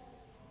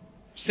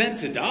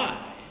sent to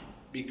die,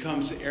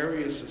 becomes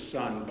Arius'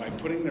 son by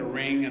putting the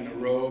ring and the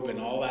robe and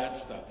all that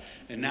stuff.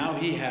 And now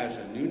he has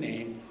a new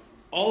name.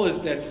 All his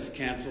debts is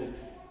canceled.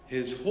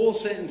 His whole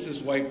sentence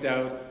is wiped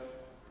out.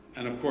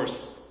 And of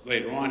course,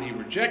 later on, he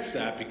rejects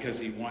that because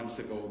he wants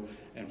to go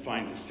and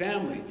find his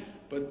family.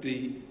 But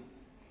the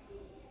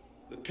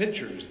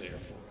picture is there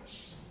for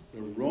us.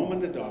 The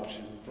Roman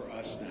adoption for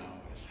us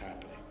now is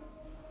happening.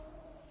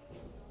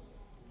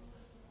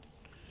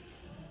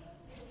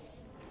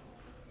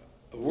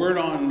 A word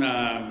on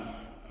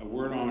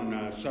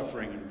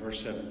suffering in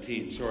verse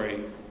 17.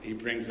 Sorry, he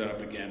brings that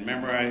up again.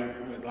 Remember,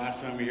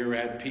 last time we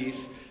had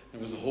peace,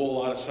 there was a whole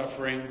lot of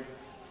suffering.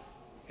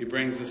 He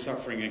brings the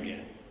suffering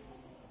again.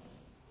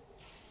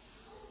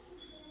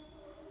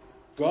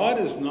 God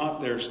is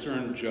not their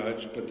stern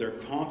judge, but their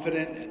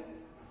confident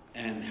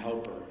and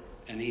helper,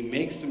 and he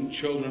makes them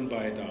children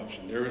by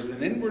adoption. There is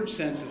an inward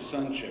sense of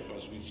sonship,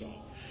 as we saw.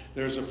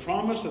 There is a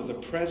promise of the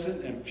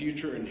present and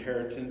future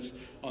inheritance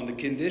on the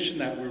condition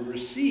that we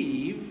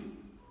receive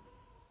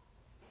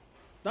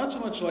not so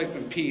much life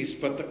and peace,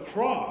 but the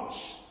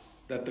cross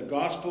that the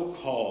gospel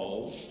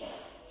calls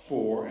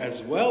for,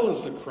 as well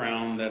as the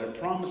crown that it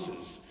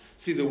promises.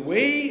 See, the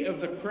way of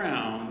the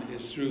crown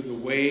is through the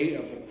way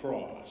of the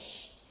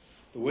cross.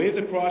 The way of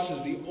the cross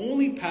is the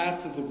only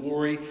path to the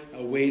glory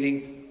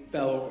awaiting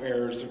fellow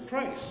heirs of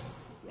Christ.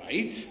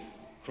 Right?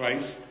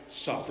 Christ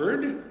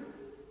suffered.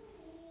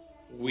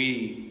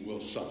 We will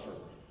suffer.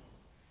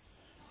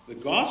 The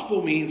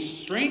gospel means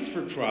strength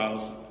for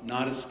trials,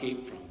 not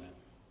escape from them.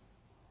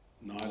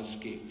 Not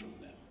escape from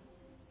them.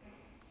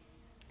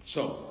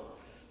 So,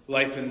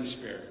 life in the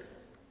Spirit.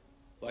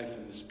 Life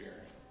in the Spirit.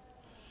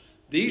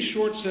 These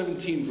short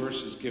 17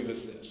 verses give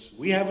us this.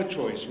 We have a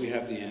choice. We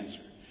have the answer.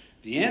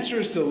 The answer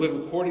is to live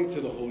according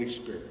to the Holy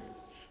Spirit.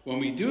 When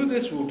we do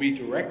this, we'll be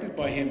directed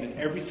by Him in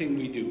everything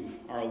we do.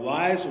 Our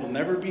lives will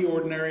never be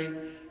ordinary.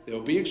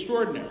 They'll be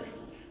extraordinary.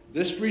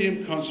 This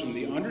freedom comes from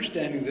the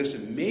understanding this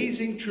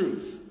amazing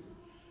truth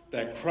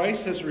that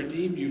Christ has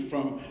redeemed you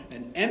from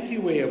an empty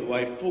way of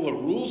life full of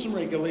rules and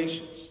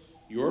regulations.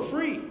 You're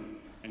free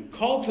and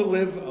called to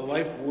live a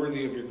life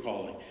worthy of your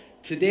calling.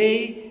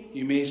 Today,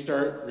 you may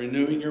start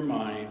renewing your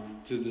mind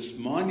to this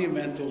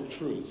monumental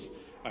truth.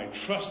 I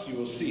trust you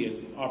will see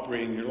it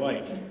operating in your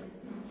life.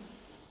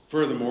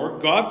 Furthermore,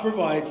 God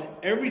provides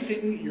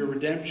everything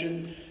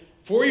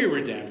for your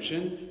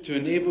redemption to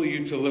enable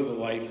you to live a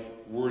life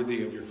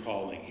worthy of your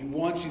calling. He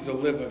wants you to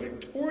live a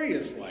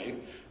victorious life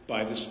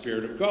by the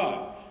Spirit of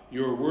God.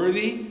 You are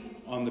worthy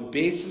on the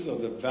basis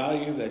of the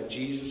value that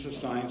Jesus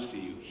assigns to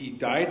you. He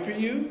died for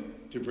you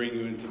to bring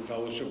you into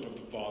fellowship with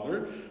the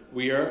Father.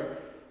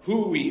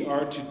 Who are we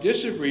to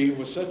disagree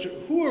with such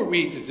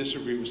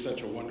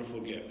a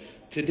wonderful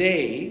gift?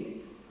 Today,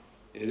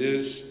 it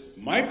is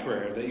my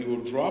prayer that you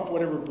will drop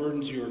whatever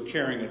burdens you are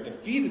carrying at the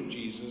feet of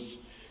Jesus.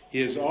 He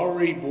has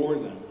already bore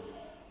them,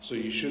 so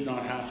you should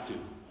not have to.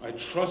 I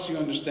trust you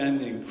understand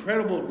the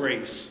incredible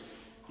grace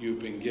you've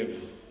been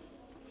given.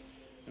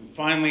 And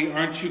finally,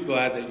 aren't you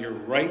glad that your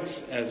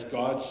rights as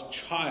God's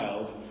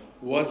child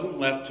wasn't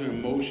left to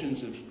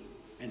emotions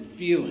and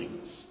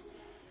feelings?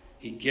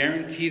 He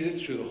guaranteed it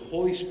through the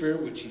Holy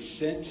Spirit, which He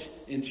sent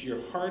into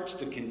your hearts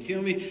to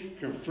continually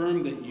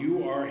confirm that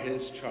you are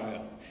His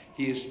child.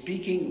 He is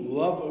speaking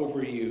love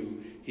over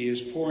you. He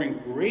is pouring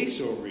grace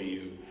over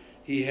you.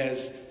 He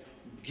has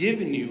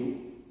given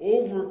you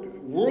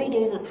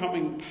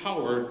world-overcoming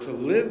power to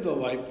live the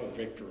life of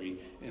victory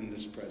in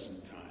this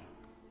present time.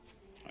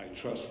 I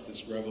trust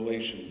this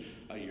revelation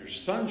of your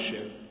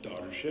sonship,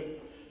 daughtership,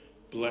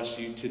 bless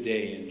you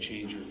today and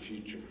change your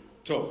future.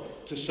 So,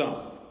 to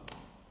sum,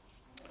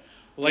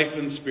 life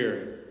in the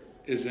Spirit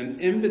is an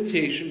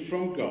invitation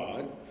from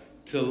God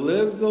to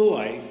live the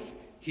life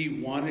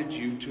He wanted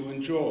you to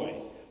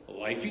enjoy,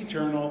 life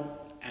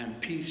eternal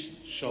and peace,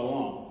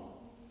 shalom.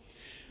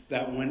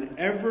 That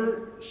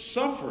whenever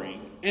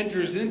suffering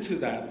enters into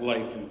that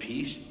life and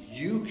peace,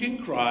 you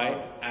can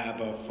cry,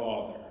 Abba,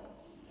 Father.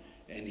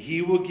 And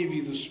He will give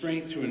you the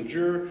strength to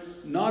endure,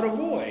 not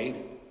avoid,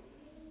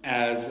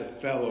 as a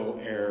fellow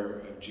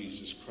heir of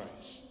Jesus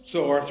Christ.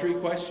 So our three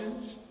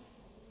questions.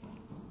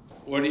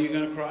 What are you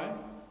going to cry?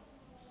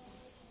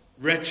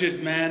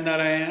 Wretched man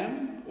that I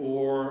am,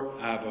 or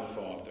Abba,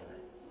 Father?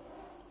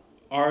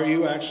 Are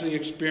you actually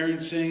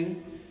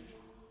experiencing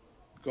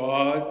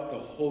God, the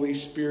Holy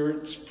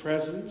Spirit's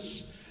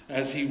presence,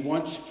 as He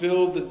once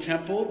filled the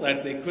temple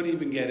that they couldn't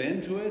even get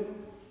into it?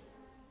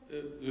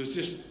 It was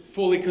just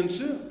fully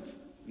consumed.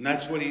 And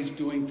that's what He's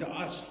doing to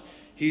us.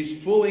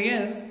 He's fully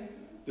in.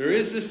 There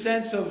is this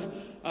sense of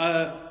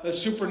a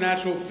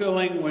supernatural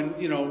filling when,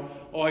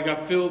 I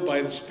got filled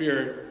by the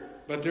Spirit.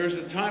 But there's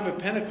a time of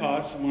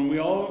Pentecost when we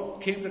all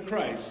came to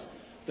Christ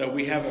that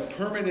we have a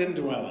permanent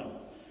indwelling.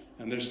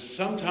 And there's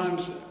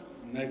sometimes,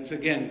 and that's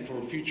again for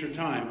a future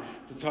time,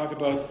 to talk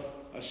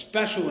about a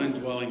special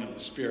indwelling of the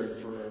Spirit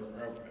for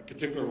a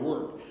particular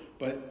work.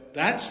 But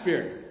that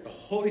Spirit, the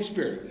Holy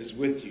Spirit, is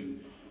with you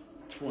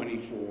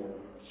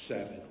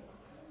 24/7.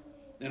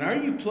 And are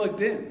you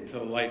plugged in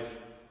to life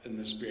in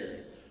the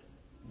Spirit?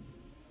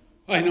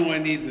 I know I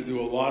need to do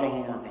a lot of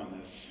homework on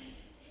this.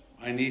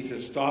 I need to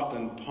stop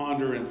and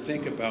ponder and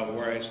think about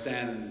where I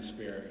stand in the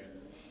Spirit.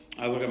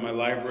 I look at my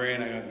library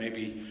and I got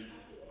maybe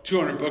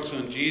 200 books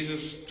on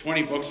Jesus,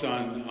 20 books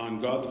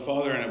on God the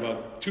Father, and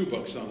about 2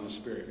 books on the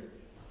Spirit.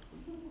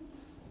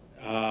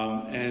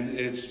 And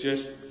it's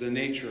just the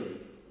nature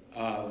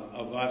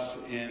of us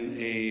in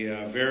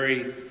a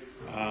very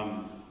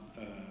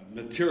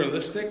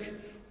materialistic,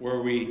 where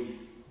we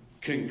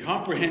can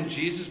comprehend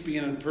Jesus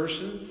being a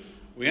person.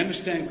 We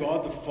understand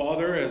God the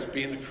Father as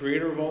being the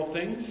creator of all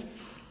things,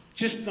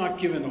 just not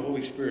giving the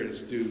Holy Spirit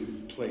His due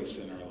place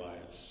in our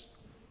lives.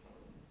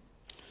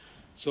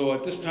 So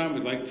at this time,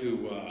 we'd like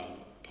to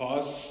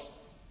pause,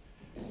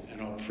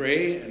 and I'll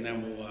pray, and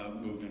then we'll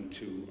move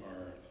into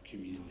our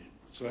communion.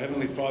 So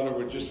Heavenly Father,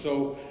 we're just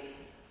so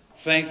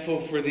thankful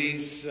for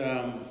these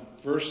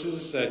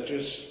verses that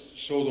just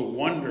show the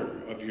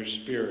wonder of your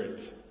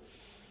Spirit,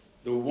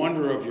 the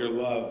wonder of your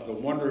love, the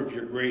wonder of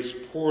your grace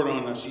poured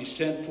on us. You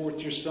sent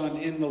forth your Son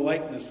in the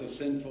likeness of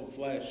sinful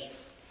flesh.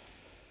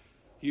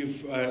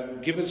 You've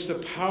given us the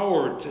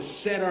power to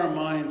set our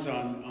minds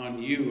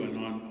on you and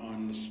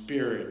on the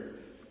Spirit.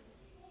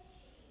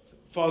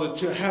 Father,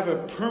 to have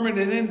a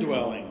permanent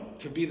indwelling,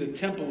 to be the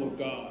temple of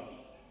God.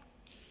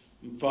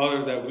 And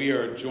Father, that we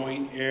are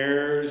joint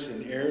heirs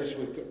and heirs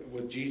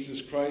with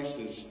Jesus Christ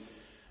is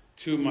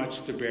too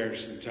much to bear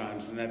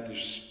sometimes, and that the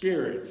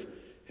Spirit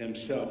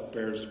himself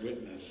bears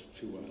witness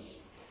to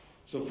us.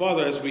 So,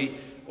 Father, as we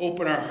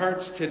open our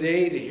hearts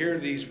today to hear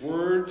these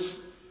words,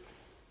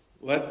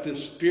 let the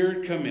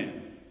Spirit come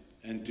in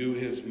and do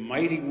his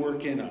mighty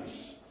work in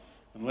us,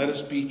 and let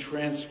us be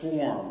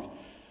transformed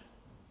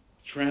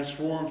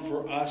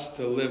for us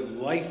to live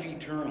life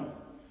eternal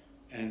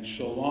and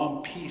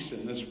shalom, peace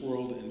in this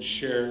world, and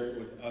share it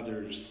with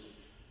others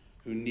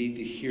who need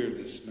to hear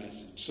this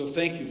message. So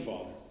thank you,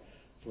 Father,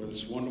 for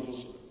this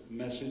wonderful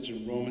message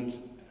in Romans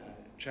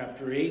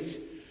chapter 8.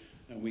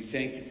 And we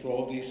thank you for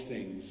all these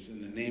things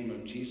in the name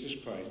of Jesus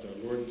Christ,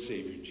 our Lord and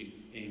Savior.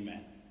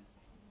 Amen.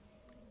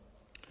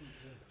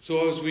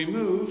 So as we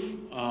move,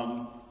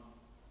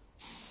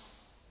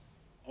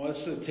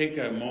 let's take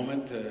a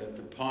moment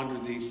to ponder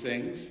these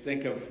things.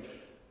 Think of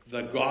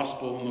the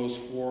gospel in those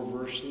 4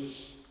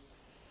 verses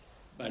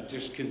that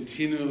just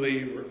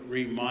continually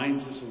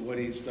reminds us of what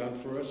he's done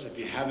for us. If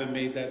you haven't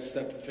made that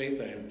step of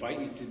faith, I invite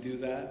you to do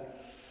that.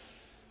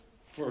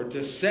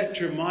 To set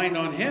your mind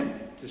on him,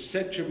 to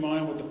set your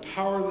mind with the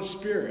power of the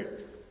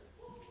Spirit.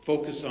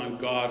 Focus on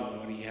God and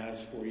what he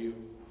has for you.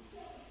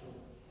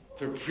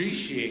 To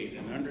appreciate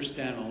and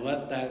understand and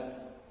let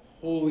that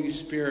Holy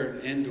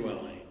Spirit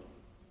indwelling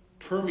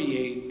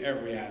permeate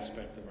every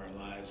aspect of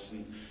our lives.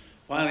 And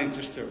finally,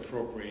 just to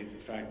appropriate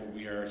the fact that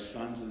we are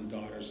sons and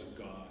daughters of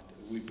God.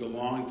 We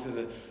belong to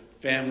the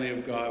family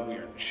of God. We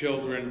are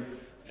children,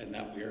 and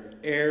that we are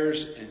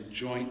heirs and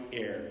joint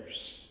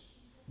heirs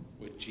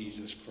with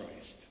Jesus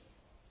Christ.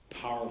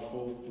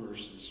 Powerful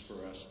verses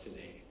for us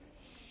today.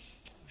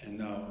 And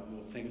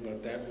we'll think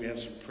about that. We have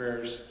some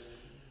prayers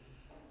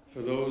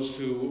for those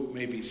who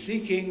may be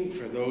seeking,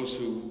 for those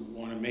who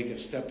want to make a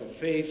step of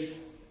faith,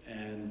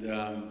 and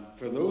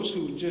for those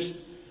who just,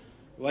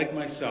 like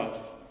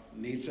myself,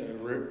 needs a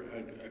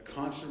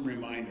constant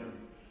reminder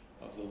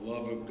of the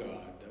love of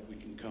God, that we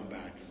can come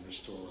back and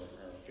restore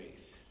our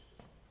faith.